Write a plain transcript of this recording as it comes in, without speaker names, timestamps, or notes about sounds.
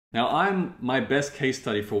Now, I'm my best case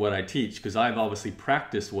study for what I teach because I've obviously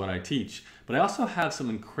practiced what I teach, but I also have some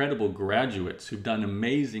incredible graduates who've done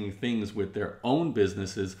amazing things with their own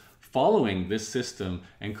businesses following this system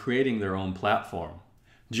and creating their own platform.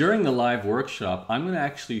 During the live workshop, I'm going to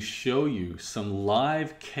actually show you some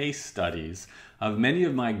live case studies of many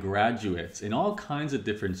of my graduates in all kinds of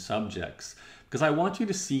different subjects because I want you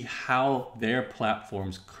to see how their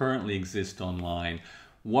platforms currently exist online,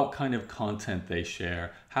 what kind of content they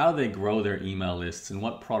share, how they grow their email lists, and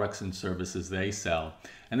what products and services they sell.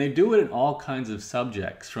 And they do it in all kinds of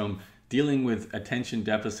subjects, from dealing with attention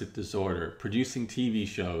deficit disorder, producing TV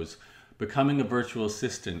shows, becoming a virtual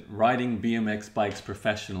assistant, riding BMX bikes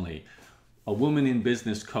professionally, a woman in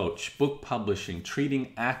business coach, book publishing,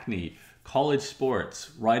 treating acne, college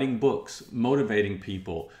sports, writing books, motivating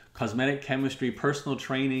people, cosmetic chemistry, personal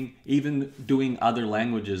training, even doing other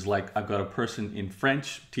languages. Like I've got a person in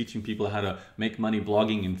French teaching people how to make money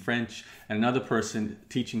blogging in French, and another person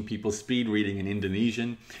teaching people speed reading in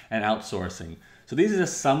Indonesian, and outsourcing. So these are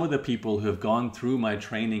just some of the people who have gone through my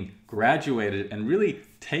training, graduated, and really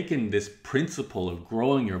taken this principle of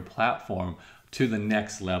growing your platform to the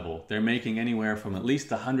next level. They're making anywhere from at least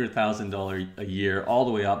 $100,000 a year all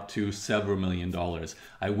the way up to several $1,000,000.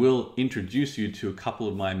 I will introduce you to a couple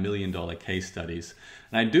of my $1,000,000 case studies.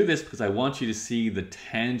 And I do this because I want you to see the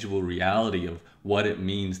tangible reality of what it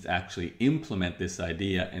means to actually implement this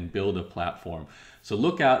idea and build a platform. So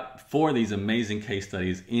look out for these amazing case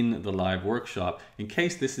studies in the live workshop. In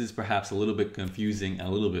case this is perhaps a little bit confusing and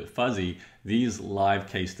a little bit fuzzy, these live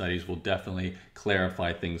case studies will definitely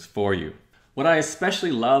clarify things for you. What I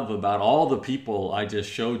especially love about all the people I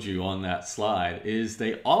just showed you on that slide is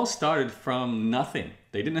they all started from nothing.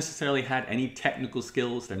 They didn't necessarily have any technical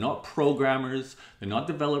skills. They're not programmers. They're not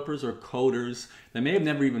developers or coders. They may have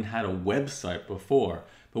never even had a website before.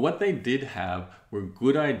 But what they did have were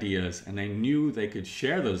good ideas, and they knew they could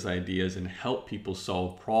share those ideas and help people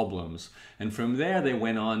solve problems. And from there, they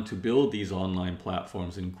went on to build these online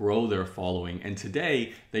platforms and grow their following. And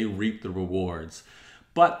today, they reap the rewards.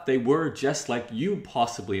 But they were just like you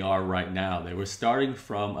possibly are right now. They were starting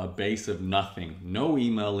from a base of nothing. No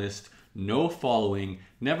email list, no following,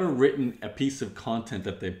 never written a piece of content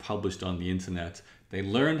that they published on the internet. They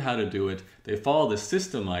learned how to do it. They follow the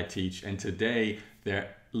system I teach, and today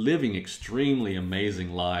they're living extremely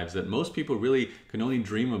amazing lives that most people really can only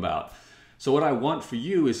dream about. So what I want for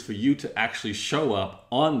you is for you to actually show up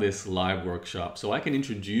on this live workshop so I can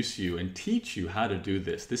introduce you and teach you how to do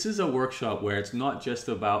this. This is a workshop where it's not just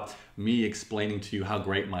about me explaining to you how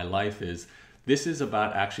great my life is. This is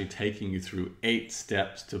about actually taking you through 8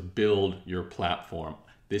 steps to build your platform.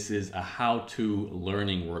 This is a how-to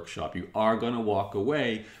learning workshop. You are going to walk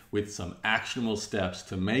away with some actionable steps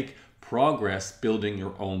to make progress building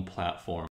your own platform.